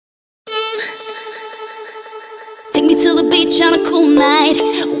Take me to the beach on a cool night.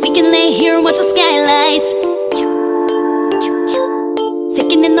 We can lay here and watch the skylights.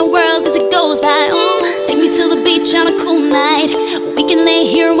 Taking in the world as it goes by. Take me to the beach on a cool night. We can lay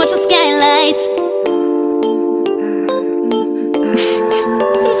here and watch the skylights.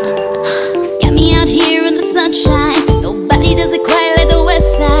 Got me out here in the sunshine. Nobody does it quite like the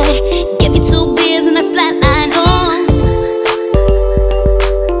west side. Get me 2 beers and a flatline. Oh,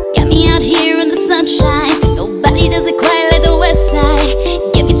 got me out here in the sunshine. Nobody does it quite like the west side.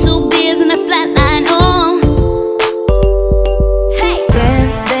 Get me 2 beers and a flatline. Oh, hey.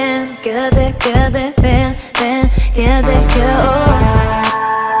 ven, quédate, quédate, ven, quédate, quédate.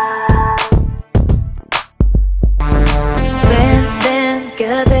 Ven,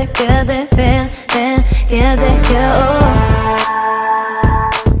 quédate, quédate, ven, quédate, quédate.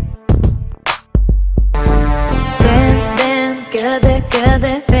 Ven, quédate,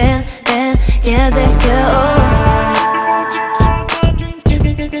 quédate, ven, quédate, quédate.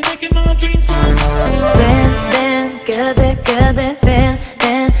 Ven, quédate, quédate, ven,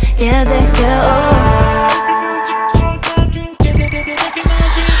 quédate, quédate.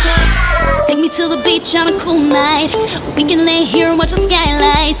 Take me to the beach on a cool night. We can lay here and watch the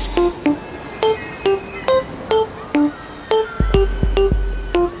skylights.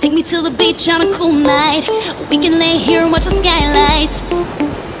 Take me to the beach on a cool night. We can lay here and watch the skylights.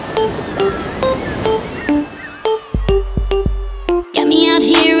 Got me out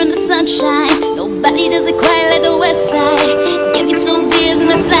here in the sunshine. Nobody does it quite like the west side. Get me 2 beers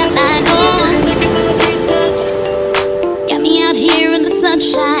and a flatline. Oh, got me out here in the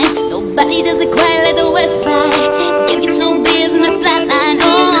sunshine. Nobody does it quite like the west side. Get me 2 beers and a flatline. Oh,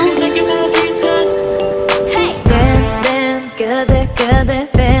 hey. Ven, quédate, quédate,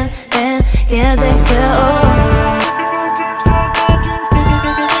 ven, quédate, quédate.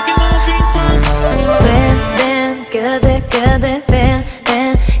 Ven, quédate, quédate, ven,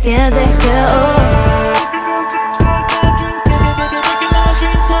 quédate, quédate.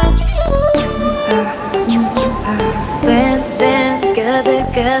 Ven, quédate,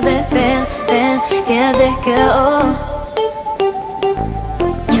 quédate, ven, quédate, quédate.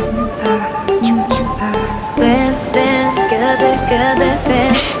 Ven, quédate, quédate,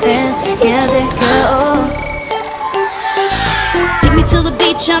 ven, quédate, quédate. Take me to the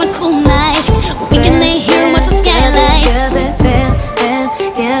beach on a cool night. We can lay here and watch the skylights.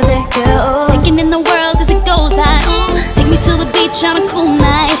 Taking in the world as it goes by. Take me to the beach on a cool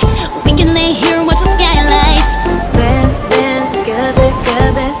night. We can lay here and watch the skylights.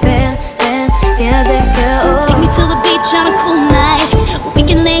 Take me to the beach on a cool night. We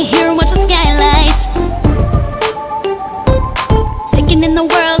can lay here and watch the skylights. Taking in the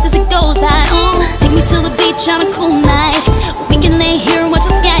world as it goes by. Take me to the beach on a cool night. We can lay here and watch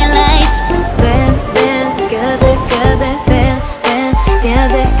the skylights. Ven, quédate,